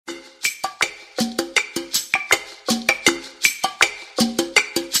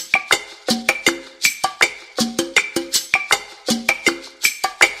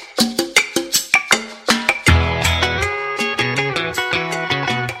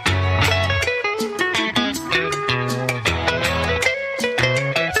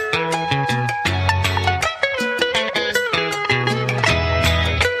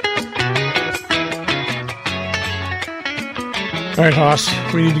right,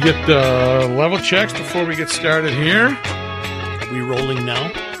 Hoss. We need to get the level checks before we get started here. Are we rolling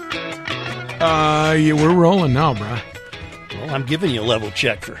now? Yeah, we're rolling now, bruh. Well, I'm giving you a level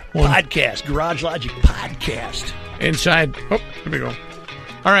check for podcast, Garage Logic podcast. Inside. Oh, here we go.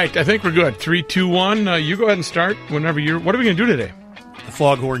 All right, I think we're good. 3, 2, 1. You go ahead and start whenever you're... What are we going to do today? The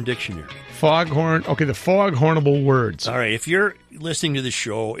Foghorn Dictionary. Foghorn. Okay, the foghornable words. All right, if you're listening to the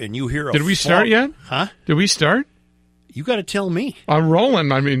show and you hear a Did we start yet? Huh? Did we start? You got to tell me. I'm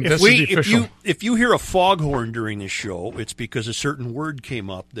rolling. I mean, this is the official. If you hear a foghorn during this show, it's because a certain word came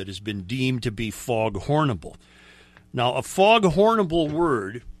up that has been deemed to be foghornable. Now, a foghornable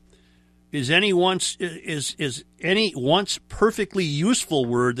word is any once perfectly useful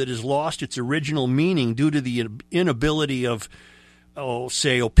word that has lost its original meaning due to the inability of,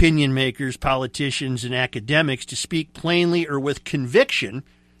 say, opinion makers, politicians, and academics to speak plainly or with conviction,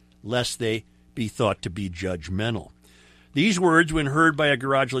 lest they be thought to be judgmental. These words, when heard by a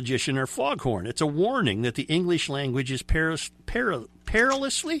garage logician, are foghorn. It's a warning that the English language is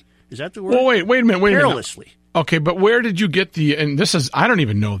perilously. Is that the word? Well, wait a minute. Perilously. Okay, but where did you get the? And this is, I don't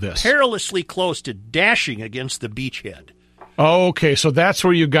even know this. Perilously close to dashing against the beachhead. Oh, okay, so that's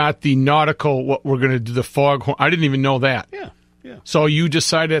where you got the nautical. What we're going to do, the foghorn. I didn't even know that. Yeah. So you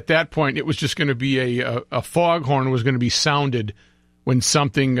decided at that point it was just going to be a foghorn was going to be sounded when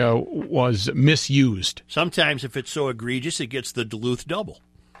something was misused. Sometimes, if it's so egregious, it gets the Duluth double.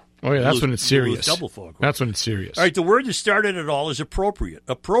 Oh, yeah, that's when it's serious. Duluth double foghorn. That's when it's serious. All right, the word that started it all is appropriate.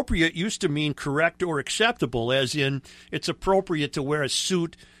 Appropriate used to mean correct or acceptable, as in it's appropriate to wear a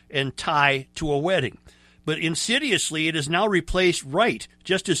suit and tie to a wedding. But insidiously, it has now replaced right,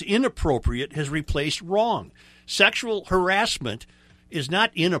 just as inappropriate has replaced wrong. Sexual harassment is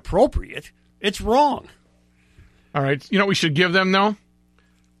not inappropriate, it's wrong. All right, you know what we should give them, though?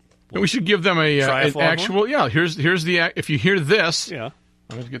 We should give them an actual... Yeah, here's the... If you hear this... Yeah.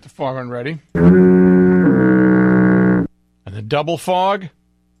 Let's get the foghorn ready. And the double fog.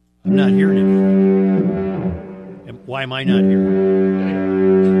 I'm not hearing it. Why am I not hearing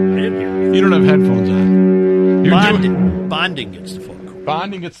it? I didn't hear it. You don't have headphones on. Bonding gets the foghorn.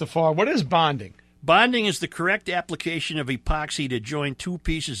 Bonding gets the fog. What is bonding? Bonding is the correct application of epoxy to join two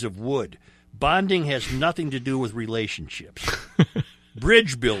pieces of wood. Bonding has nothing to do with relationships.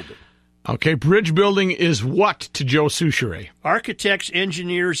 Bridge building. Okay, bridge building is what to Joe Souchere? Architects,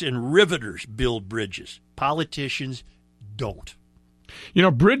 engineers, and riveters build bridges. Politicians don't. You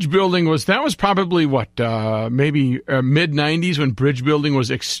know, bridge building was probably what, maybe mid-'90s when bridge building was,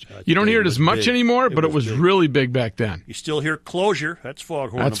 you don't hear it as much big. anymore, but it was really big back then. You still hear closure. That's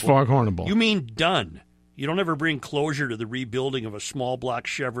foghornable. That's foghornable. You mean done. You don't ever bring closure to the rebuilding of a small block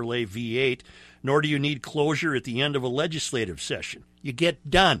Chevrolet V8, nor do you need closure at the end of a legislative session. You get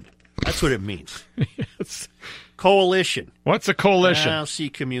done. That's what it means. Yes. Coalition. What's a coalition? I'll see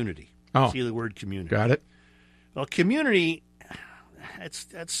community. Oh. See the word community. Got it. Well, community,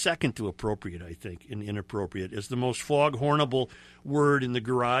 that's second to appropriate, I think, and inappropriate. Is the most foghornable word in the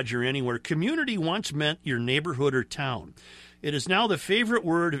garage or anywhere. Community once meant your neighborhood or town. It is now the favorite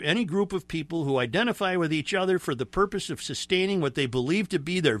word of any group of people who identify with each other for the purpose of sustaining what they believe to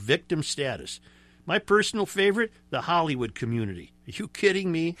be their victim status. My personal favorite, the Hollywood community. Are you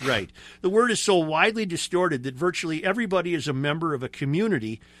kidding me? Right. The word is so widely distorted that virtually everybody is a member of a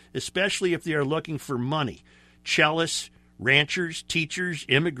community, especially if they are looking for money. Cellists, ranchers, teachers,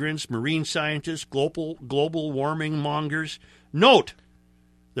 immigrants, marine scientists, global warming mongers. Note,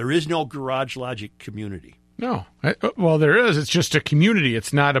 there is no Garage Logic community. No. Well, there is. It's just a community.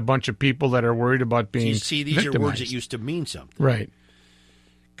 It's not a bunch of people that are worried about being See, these victimized. are words that used to mean something. Right.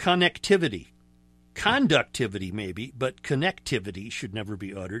 Connectivity. Conductivity, maybe, but connectivity should never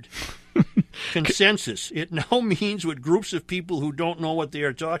be uttered. Consensus. It now means what groups of people who don't know what they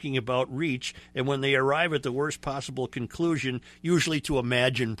are talking about reach, and when they arrive at the worst possible conclusion, usually to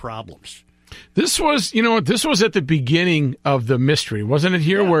imagine problems. This was at the beginning of the mystery, wasn't it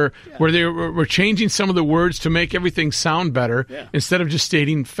here, where they were changing some of the words to make everything sound better instead of just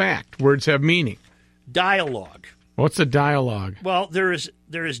stating fact. Words have meaning. Dialogue. What's a dialogue? Well, there is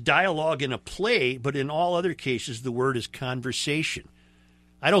dialogue in a play, but in all other cases, the word is conversation.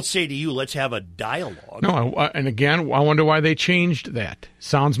 I don't say to you, let's have a dialogue. No, and again, I wonder why they changed that.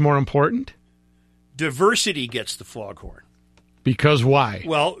 Sounds more important? Diversity gets the foghorn. Because why?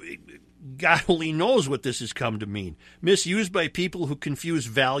 Well, God only knows what this has come to mean. Misused by people who confuse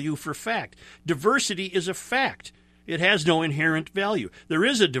value for fact. Diversity is a fact. It has no inherent value. There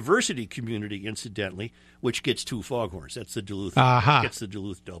is a diversity community, incidentally, which gets two foghorns. That's the Duluth. Gets the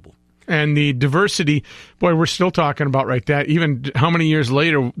Duluth double. And the diversity, boy, we're still talking about that. Even how many years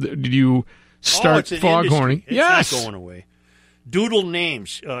later did you start foghorning? It's not going away. Doodle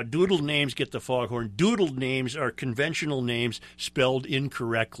names. Doodle names get the foghorn. Doodled names are conventional names spelled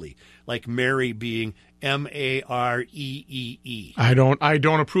incorrectly, like Mary being Mareee. I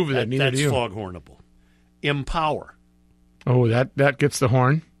don't approve of that. Neither that's do you. foghornable. Empower. Oh, that gets the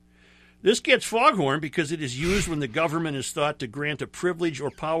horn. This gets foghorn because it is used when the government is thought to grant a privilege or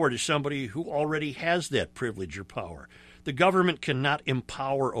power to somebody who already has that privilege or power. The government cannot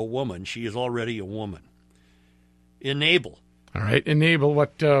empower a woman. She is already a woman. Enable. All right, enable.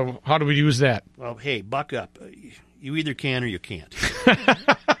 What? How do we use that? Well, hey, buck up. You either can or you can't.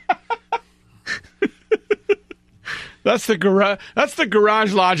 That's the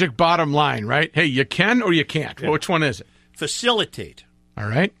garage logic bottom line, right? Hey, you can or you can't. Yeah. Well, which one is it? Facilitate. All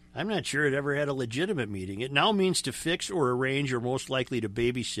right. I'm not sure it ever had a legitimate meaning. It now means to fix or arrange or most likely to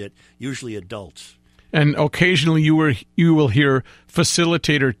babysit, usually adults. And occasionally you will hear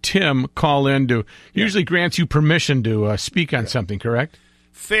facilitator Tim call in to usually grants you permission to speak on something, correct?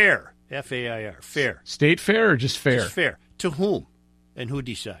 Fair, F-A-I-R, fair. State fair or just fair? Just fair. To whom and who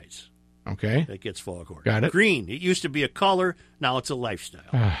decides? Okay. That gets foghorn. Got it. Green, it used to be a color, now it's a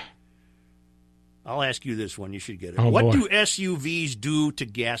lifestyle. I'll ask you this one, you should get it. What do SUVs do to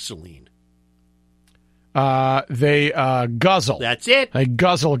gasoline? They guzzle. That's it. They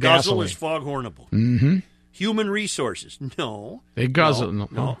guzzle Guzzle gasoline. is foghornable. Mm-hmm. Human resources. No. They guzzle.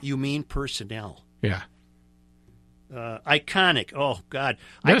 No, you mean personnel. Yeah. Iconic. Oh, God.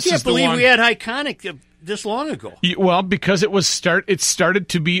 This I can't believe we had iconic this long ago. Well, because it started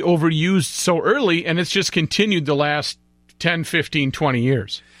to be overused so early, and it's just continued the last 10, 15, 20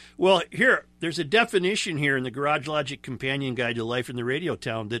 years. Well, here, there's a definition here in the Garage Logic Companion Guide to Life in the Radio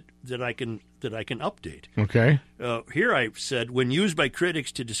Town that I can update. Okay. Here I said, when used by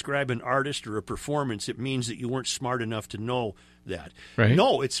critics to describe an artist or a performance, it means that you weren't smart enough to know that. Right.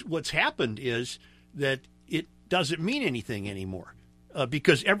 No, what's happened is that it doesn't mean anything anymore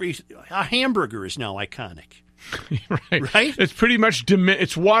because a hamburger is now iconic. Right? It's pretty much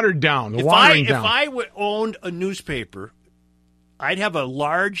it's watered down. If I owned a newspaper, I'd have a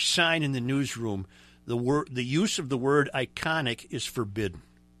large sign in the newsroom. The use of the word iconic is forbidden.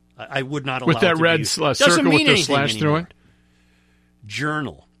 I would not allow with that it to red be circle with the slash through it.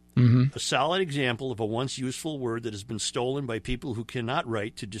 Journal. Mm-hmm. A solid example of a once useful word that has been stolen by people who cannot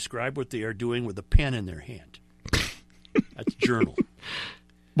write to describe what they are doing with a pen in their hand. That's journal.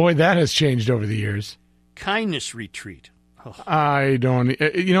 Boy, that has changed over the years. Kindness retreat. Oh. I don't.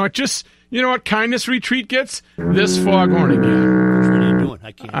 You know what? Kindness retreat gets this foghorn again. What are you doing?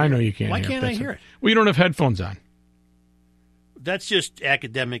 I can't. I know you can't. Why can't I hear it? Well, you don't have headphones on. That's just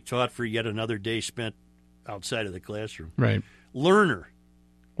academic thought for yet another day spent outside of the classroom. Right. Learner.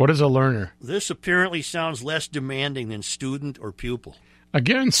 What is a learner? This apparently sounds less demanding than student or pupil.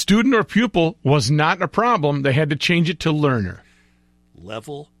 Again, student or pupil was not a problem. They had to change it to learner.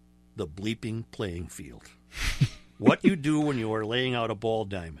 Level the bleeping playing field. What you do when you are laying out a ball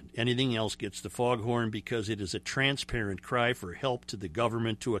diamond. Anything else gets the foghorn because it is a transparent cry for help to the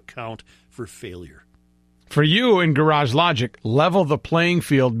government to account for failure. For you in Garage Logic, level the playing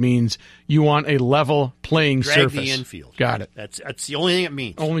field means you want a level playing surface. Drag the infield. Got it. That's the only thing it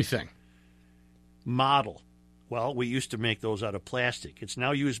means. Only thing. Model. Well, we used to make those out of plastic. It's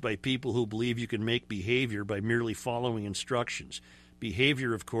now used by people who believe you can make behavior by merely following instructions.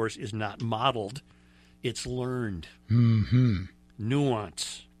 Behavior, of course, is not modeled. It's learned. Mm-hmm.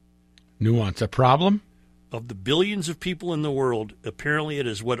 Nuance. Nuance. A problem? Of the billions of people in the world, apparently it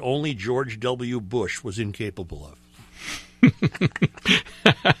is what only George W. Bush was incapable of.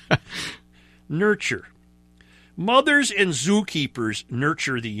 Nurture. Mothers and zookeepers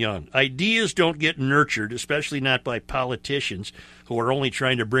nurture the young. Ideas don't get nurtured, especially not by politicians who are only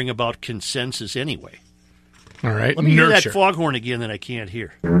trying to bring about consensus anyway. All right. Let me hear that foghorn again that I can't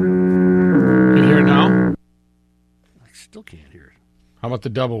hear. Can you hear it now? I still can't hear it. How about the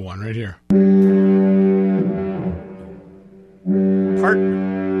double one right here?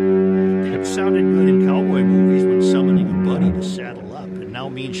 Partner. It sounded good in cowboy movies when summoning a buddy to saddle up. It now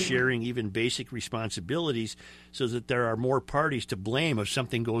means sharing even basic responsibilities so that there are more parties to blame if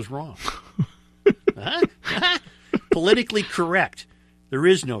something goes wrong. Politically correct. There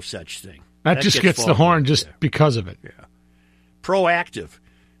is no such thing. That just gets the horn just because of it. Yeah. Proactive.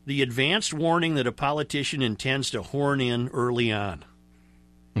 The advanced warning that a politician intends to horn in early on.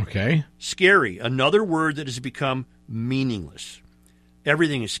 Okay. Scary. Another word that has become meaningless.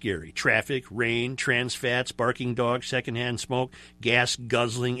 Everything is scary. Traffic, rain, trans fats, barking dogs, secondhand smoke, gas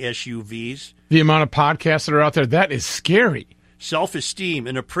guzzling SUVs. The amount of podcasts that are out there, that is scary. Self-esteem.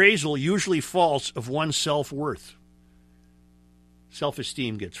 An appraisal usually false of one's self-worth.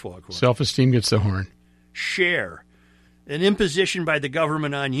 Self-esteem gets foghorn. Self-esteem gets the horn. Share. an imposition by the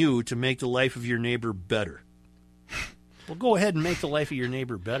government on you to make the life of your neighbor better. Well, go ahead and make the life of your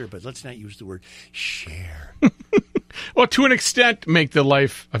neighbor better, but let's not use the word share. Well, to an extent, make the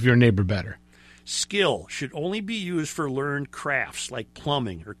life of your neighbor better. Skill should only be used for learned crafts like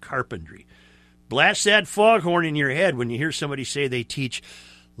plumbing or carpentry. Blast that foghorn in your head when you hear somebody say they teach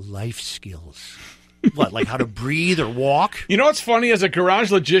life skills. What, like how to breathe or walk? You know what's funny? As a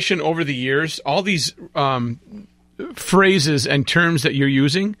garage logician over the years, all these phrases and terms that you're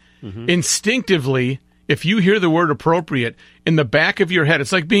using, instinctively, if you hear the word appropriate, in the back of your head,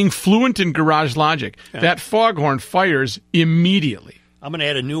 it's like being fluent in garage logic. Yeah. That foghorn fires immediately. I'm going to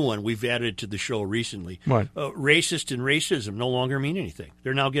add a new one. We've added it to the show recently. What? Racist and racism no longer mean anything.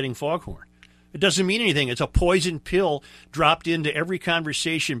 They're now getting foghorn. It doesn't mean anything. It's a poison pill dropped into every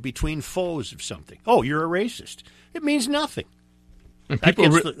conversation between foes of something. Oh, you're a racist. It means nothing. And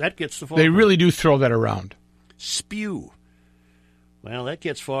that gets the foghorn. They really do throw that around. Spew. Well, that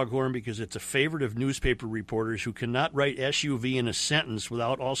gets foghorn because it's a favorite of newspaper reporters who cannot write SUV in a sentence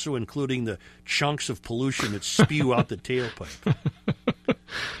without also including the chunks of pollution that spew out the tailpipe.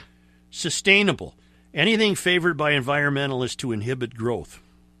 Sustainable. Anything favored by environmentalists to inhibit growth.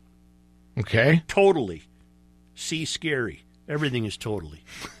 Okay. Totally. See scary. Everything is totally.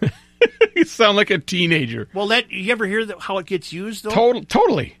 You sound like a teenager. Well, you ever hear how it gets used, though?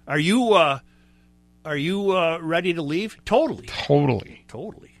 Totally. Are you ready to leave? Totally. Totally.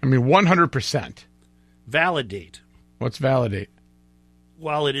 I mean, 100%. Validate. What's validate?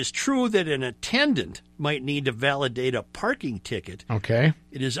 While it is true that an attendant might need to validate a parking ticket, okay,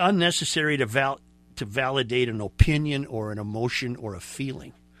 it is unnecessary to validate an opinion or an emotion or a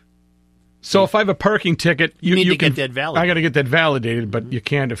feeling. So if I have a parking ticket, you need to can get that validated. I got to get that validated, but you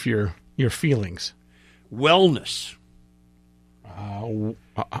can't if your feelings. Wellness.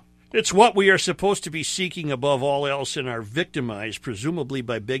 It's what we are supposed to be seeking above all else and are victimized, presumably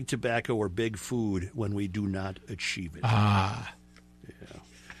by big tobacco or big food, when we do not achieve it. Yeah.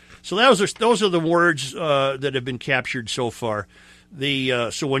 So those are the words that have been captured so far.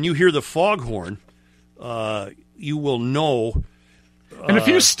 So when you hear the foghorn, you will know. And if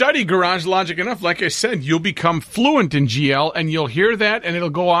you study garage logic enough, like I said, you'll become fluent in GL, and you'll hear that, and it'll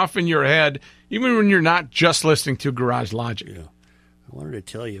go off in your head, even when you're not just listening to garage logic. Yeah. I wanted to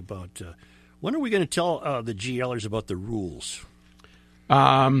tell you about when are we going to tell the GLers about the rules?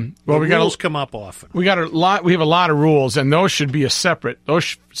 Rules come up often. We have a lot of rules, and those should be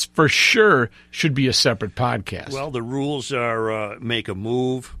those for sure should be a separate podcast. Well, the rules are make a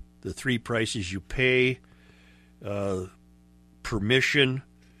move, the 3 prices you pay, permission,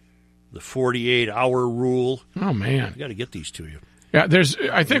 the 48-hour rule. Oh man, I got to get these to you. Yeah,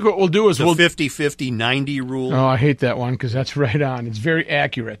 I think what we'll do is the 50-50-90 rule. Oh, I hate that one because that's right on. It's very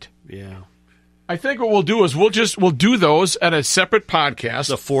accurate. Yeah. I think what we'll do is we'll do those at a separate podcast.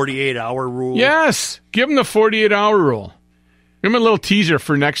 The 48-hour rule. Yes, give them the 48-hour rule. Give them a little teaser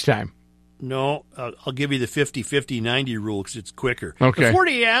for next time. No, I'll give you the 50-50-90 rule because it's quicker. Okay. The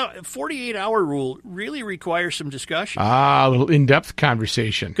 48-hour rule really requires some discussion. A little in-depth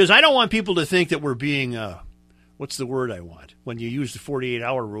conversation. Because I don't want people to think that we're being, what's the word I want? When you use the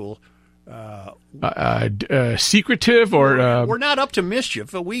 48-hour rule. Secretive or... we're not up to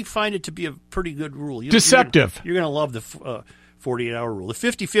mischief, but we find it to be a pretty good rule. Deceptive. You're going to love the 48-hour rule. The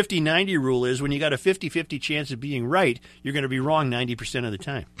 50-50-90 rule is when you got a 50-50 chance of being right, you're going to be wrong 90% of the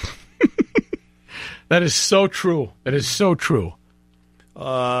time. That is so true.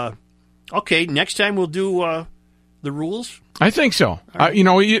 Okay, next time we'll do the rules? I think so.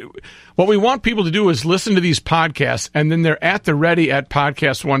 Right. What we want people to do is listen to these podcasts, and then they're at the ready at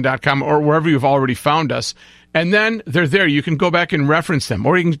podcast1.com or wherever you've already found us, and then they're there. You can go back and reference them,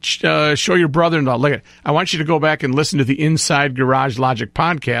 or you can show your brother-in-law, look, I want you to go back and listen to the Inside Garage Logic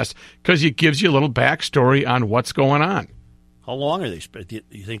podcast because it gives you a little backstory on what's going on. How long are they? Do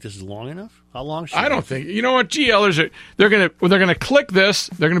you think this is long enough? How long? I don't think. You know what? GLers they're gonna click this.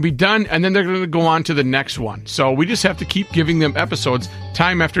 They're gonna be done, and then they're gonna go on to the next one. So we just have to keep giving them episodes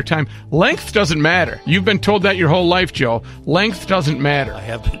time after time. Length doesn't matter. You've been told that your whole life, Joe. Length doesn't matter. I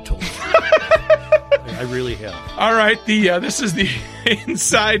have been told. I really have. All right, this is the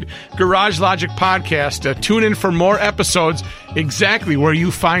Inside Garage Logic podcast. Tune in for more episodes exactly where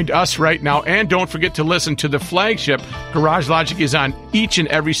you find us right now. And don't forget to listen to the flagship. Garage Logic is on each and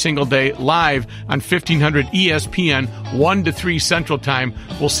every single day live on 1500 ESPN, 1 to 3 Central Time.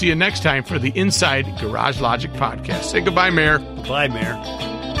 We'll see you next time for the Inside Garage Logic podcast. Say goodbye, Mayor. Bye, Mayor.